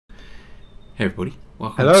Hey everybody,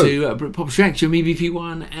 welcome Hello. to Britpop Reaction,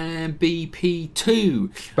 BP1 and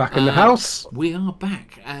BP2. Back in the house. We are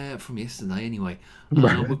back from yesterday anyway.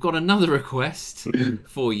 We've got another request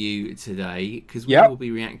for you today because we will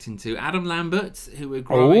be reacting to Adam Lambert, who we're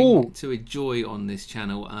growing to enjoy on this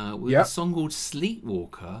channel, with a song called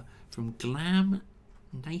Sleepwalker from Glam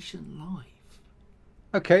Nation Live.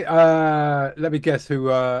 Okay, let me guess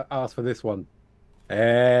who asked for this one.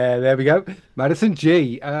 There we go. Madison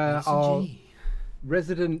G. Our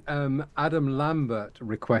resident Adam Lambert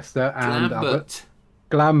requester and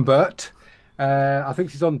Glambert. I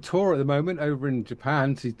think she's on tour at the moment over in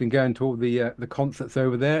Japan. She's been going to all the concerts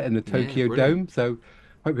over there in the Tokyo Dome. So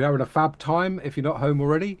hope you're having a fab time if you're not home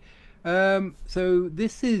already. So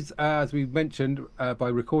this is, as we mentioned, by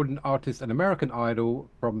recording artist and American Idol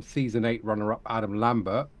from season 8 runner-up Adam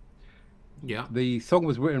Lambert. Yeah. The song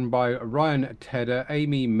was written by Ryan Tedder,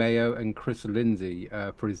 Amy Mayo, and Chris Lindsay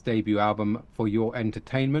for his debut album For Your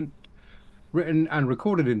Entertainment. Written and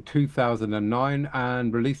recorded in 2009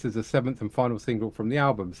 and released as the 7th and final single from the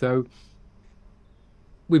album. So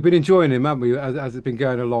we've been enjoying him, haven't we? As it's been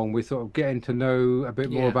going along, we're sort of getting to know a bit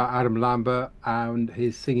more about Adam Lambert and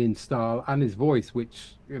his singing style and his voice,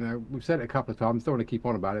 which, you know, we've said it a couple of times, don't want to keep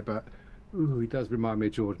on about it, but he does remind me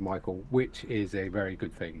of George Michael, which is a very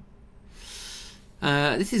good thing.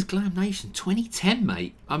 This is Glam Nation 2010,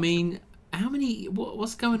 mate. I mean, how many?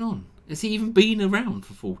 What's going on? Has he even been around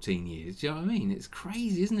for 14 years? Do you know what I mean? It's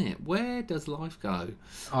crazy, isn't it? Where does life go?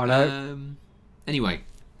 I know. Anyway,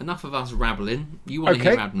 enough of us rabbling. You want to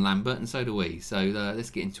hear Adam Lambert, and so do we. So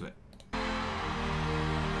let's get into it.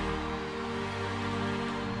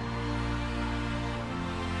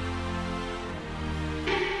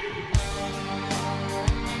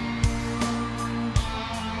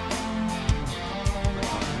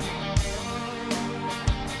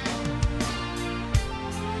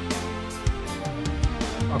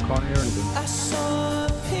 I can't hear anything. I saw a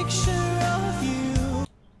picture of you.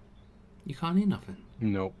 You can't hear nothing?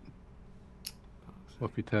 Nope.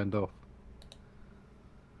 What if you turned off?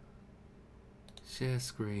 Share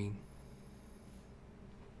screen.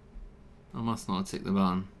 I must not have ticked the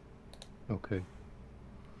button. Okay.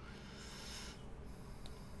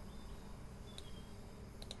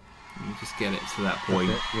 Let me just get it to that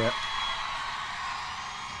point. Yeah.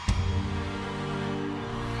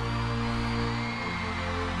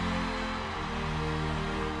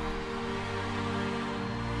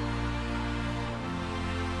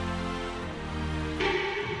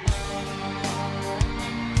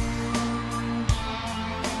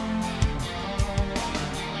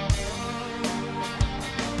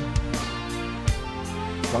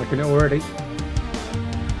 Liking it already.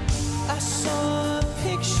 I saw a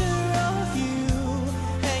picture of you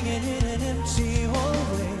hanging in an empty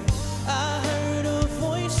hallway. I heard a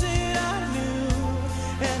voice that I knew,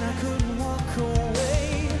 and I couldn't walk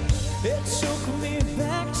away. It took me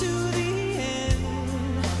back to the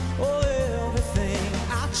end. Oh, everything.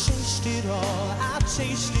 I chased it all. I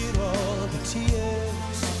tasted all the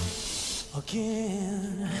tears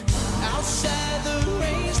again. Outside the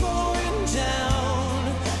rain's pouring down.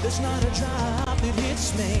 There's not a drop that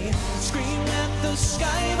hits me. Scream at the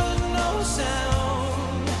sky, but no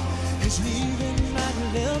sound is leaving my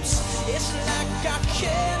lips. It's like I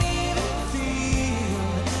can't even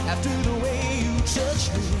feel after the way you touch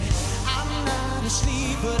me. I'm not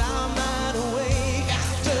asleep, but I'm not awake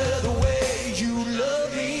after the way you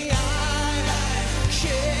love me. I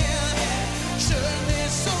can't turn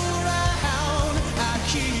this around. I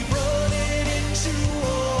keep running into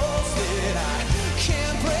walls that I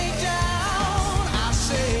can't break down. I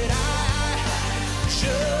said I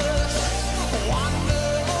just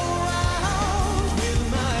wander around with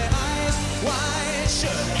my eyes wide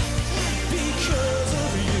shut because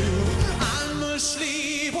of you. I'm a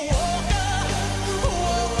sleepwalker,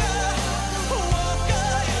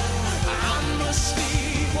 walker. I'm a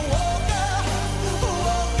sleepwalker,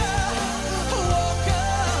 walker.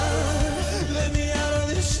 Let me out of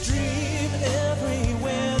this dream.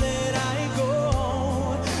 Everywhere that I go,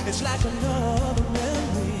 it's like another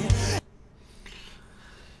memory.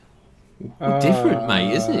 Different,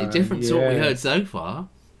 mate, isn't it? Different to what we heard so far.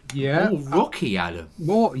 Yeah. More rocky, Adam.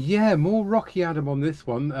 More rocky Adam on this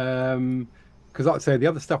one. Because like I say, the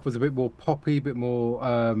other stuff was a bit more poppy, a bit more.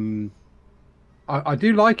 I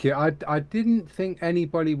do like it. I didn't think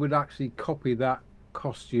anybody would actually copy that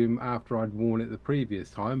costume after I'd worn it the previous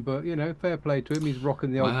time, but you know, fair play to him. He's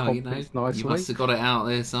rocking the old confidence nicely. You must have got it out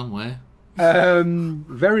there somewhere.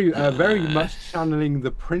 Very much channeling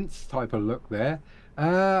the Prince type of look there.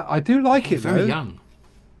 I do like it. Very though. young.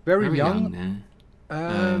 Very young.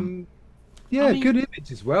 now. Yeah, I mean, good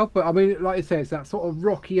image as well. But I mean, like I say, it's that sort of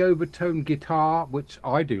rocky overtone guitar, which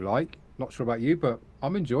I do like. Not sure about you, but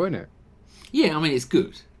I'm enjoying it. Yeah, I mean, it's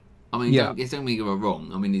good. I mean, don't get me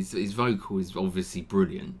wrong. I mean, his vocal is obviously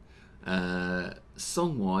brilliant.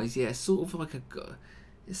 Song-wise, yeah, it's sort of like a...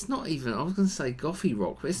 It's not even... I was going to say gothy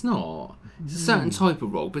rock, but it's not. It's a certain type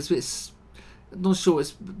of rock, but it's I'm not sure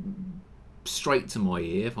it's straight to my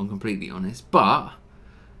ear, if I'm completely honest. But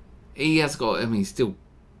he has got... I mean, he's still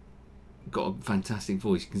got a fantastic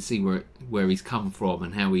voice. You can see where he's come from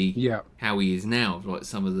and how he is now, like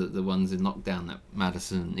some of the ones in Lockdown that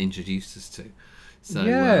Madison introduced us to. So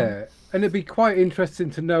and it'd be quite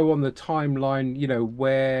interesting to know on the timeline, you know,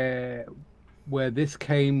 where this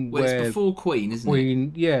came. Well, it's before Queen, isn't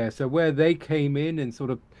it? Yeah. So where they came in and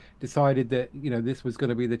sort of decided that, you know, this was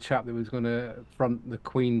going to be the chap that was going to front the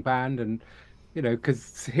Queen band, and you know,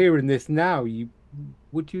 because hearing this now,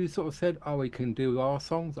 would you sort of said, oh, we can do our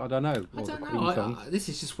songs? I don't know. I don't know. This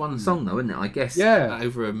is just one song, though, isn't it? I guess. Yeah.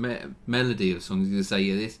 Over a melody of songs, you're going to say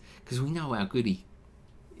this because we know how good he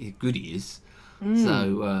is.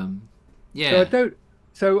 So, yeah.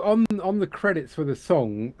 So on the credits for the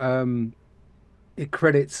song, it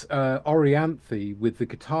credits Orianthe with the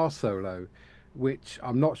guitar solo, which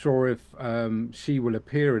I'm not sure if she will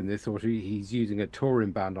appear in this or he's using a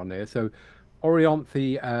touring band on there. So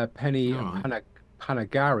Orianthe Penny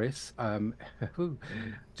Panagaris,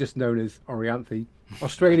 just known as Orianthe,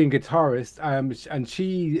 Australian guitarist, and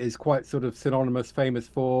she is quite sort of famous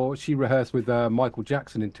for, she rehearsed with Michael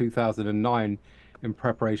Jackson in 2009 in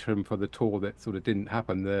preparation for the tour that sort of didn't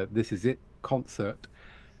happen, the This Is It concert,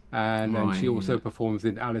 and she also performs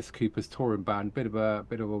in Alice Cooper's touring band, bit of a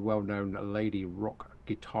well-known lady rock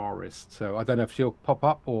guitarist. So I don't know if she'll pop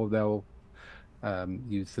up or they'll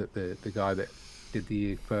use the guy that did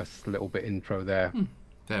the first little bit intro there.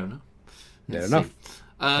 Fair enough. Fair enough.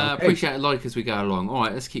 Okay. Appreciate a like as we go along. All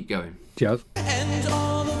right, let's keep going. Cheers. And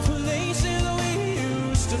all the places we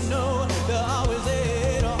used to know, they're always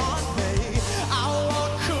there on me. I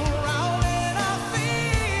walk around and I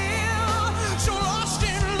feel so lost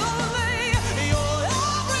and lonely. You're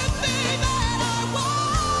everything that I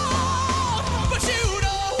want, but you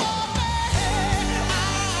don't want me.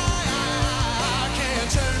 I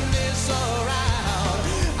can't turn this around.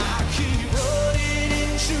 I keep running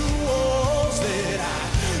into walls that I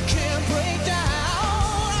can't break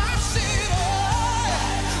down. I sit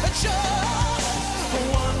just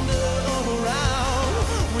wander around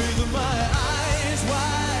with my eyes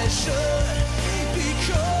wide shut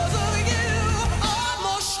because of you. I'm a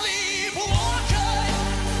sleepwalker,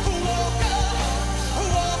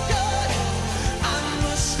 walker. I'm a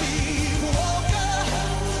sleepwalker,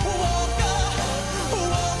 walker.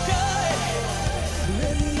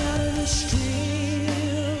 Let me out of the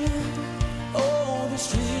stream, oh the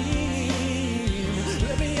stream.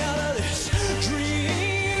 Let me out of this dream.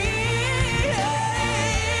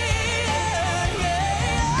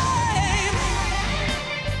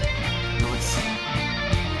 Nice.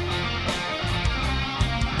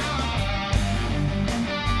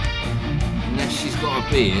 Unless she's got a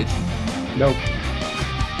beard. Nope.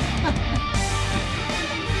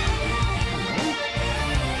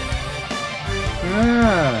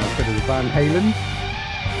 Bit of Van Halen.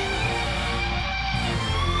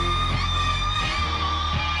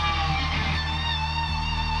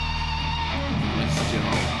 Nice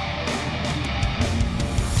job.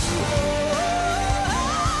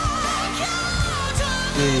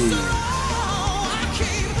 I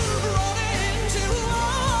keep running into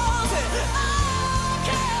walls that I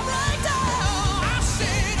can't break down. I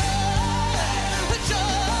sit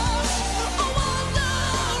just wander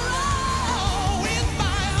around with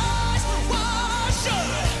my eyes wide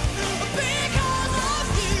shut because of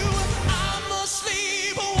you. I'm a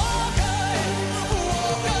sleepwalker,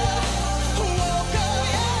 walker,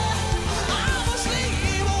 yeah. I'm a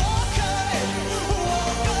sleepwalker,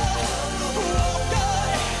 walker.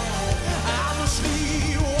 I'm a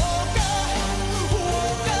sleepwalker,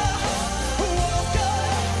 walker.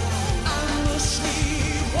 I'm a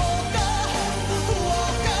sleepwalker,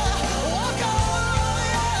 walker.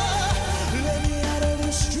 Yeah. Let me out of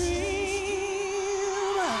the stream.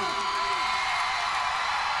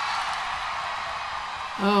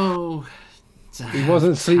 Oh, He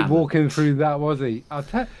wasn't sleepwalking through that, was he? I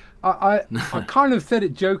kind of said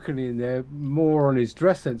it jokingly in there, more on his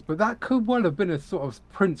dress sense, but that could well have been a sort of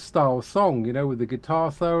Prince-style song, you know, with the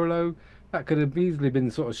guitar solo. That could have easily been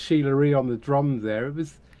sort of Sheila E. on the drums there. It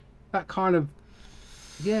was that kind of,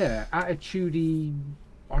 attitudey,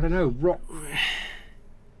 I don't know, rock,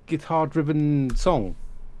 guitar-driven song.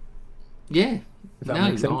 Yeah. Does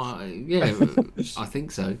that make sense? I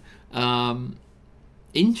think so.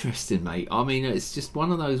 Interesting, mate. I mean, it's just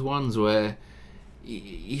one of those ones where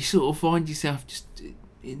you sort of find yourself just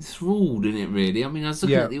enthralled in it, really. I mean, I was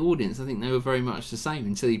looking at the audience. I think they were very much the same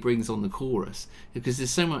until he brings on the chorus, because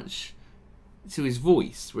there's so much to his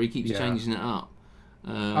voice where he keeps changing it up.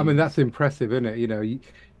 I mean, that's impressive, isn't it? You know,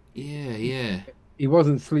 he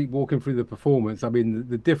wasn't sleepwalking through the performance. I mean,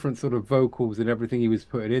 the different sort of vocals and everything he was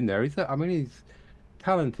putting in there. He's a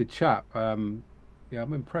talented chap. Yeah,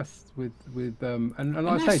 I'm impressed with and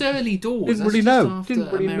like I say, early doors. Didn't really know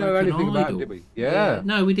anything about it, did we? Yeah.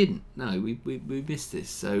 No, we didn't. No, we missed this.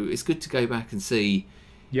 So it's good to go back and see.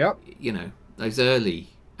 Yep. You know, those early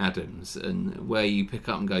Adams, and where you pick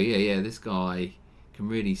up and go, this guy can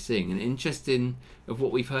really sing. And interesting of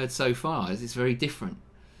what we've heard so far is it's very different.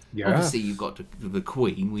 Yeah. Obviously, you've got the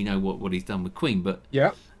Queen. We know what he's done with Queen, but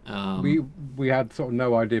we had sort of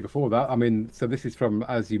no idea before that. I mean, so this is from,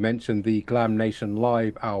 as you mentioned, the Glam Nation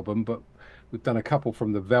Live album, but we've done a couple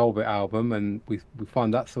from the Velvet album, and we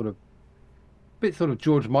find that sort of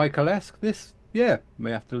George Michael-esque. This,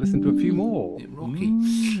 may have to listen to a few more. Rocky.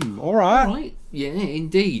 All right. All right. Yeah,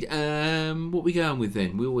 indeed. What we going with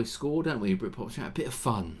then? We always score, don't we? Britpop chat. A bit of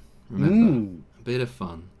fun. Remember, a bit of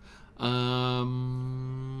fun.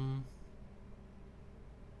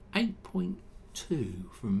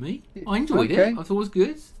 8.2 from me. I enjoyed it. I thought it was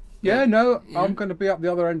good. I'm going to be up the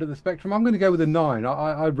other end of the spectrum. I'm going to go with a 9.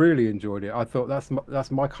 I really enjoyed it. I thought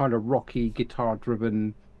that's my kind of rocky,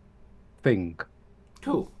 guitar-driven thing.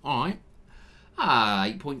 Cool. All right.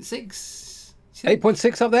 8.6.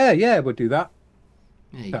 8.6 up there. Yeah, we'll do that.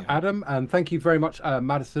 There you go. Adam, and thank you very much,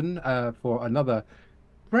 Madison, for another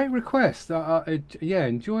great request.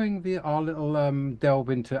 Enjoying our little delve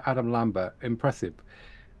into Adam Lambert. Impressive.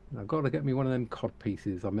 I've got to get me one of them cod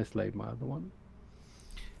pieces. I mislaid my other one.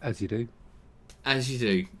 As you do. As you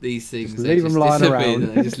do. These things. Just leave them lying around.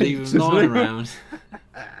 They just leave them lying around.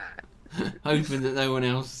 Hoping that no one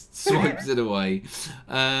else swipes it away.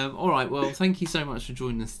 All right, well, thank you so much for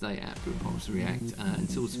joining us today at Britpop's React.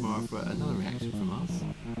 Until tomorrow for another reaction from us.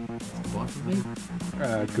 Goodbye from me.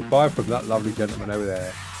 Goodbye from that lovely gentleman over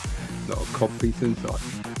there. Not a cod piece inside.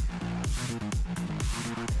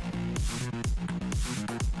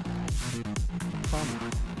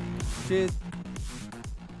 Cheers.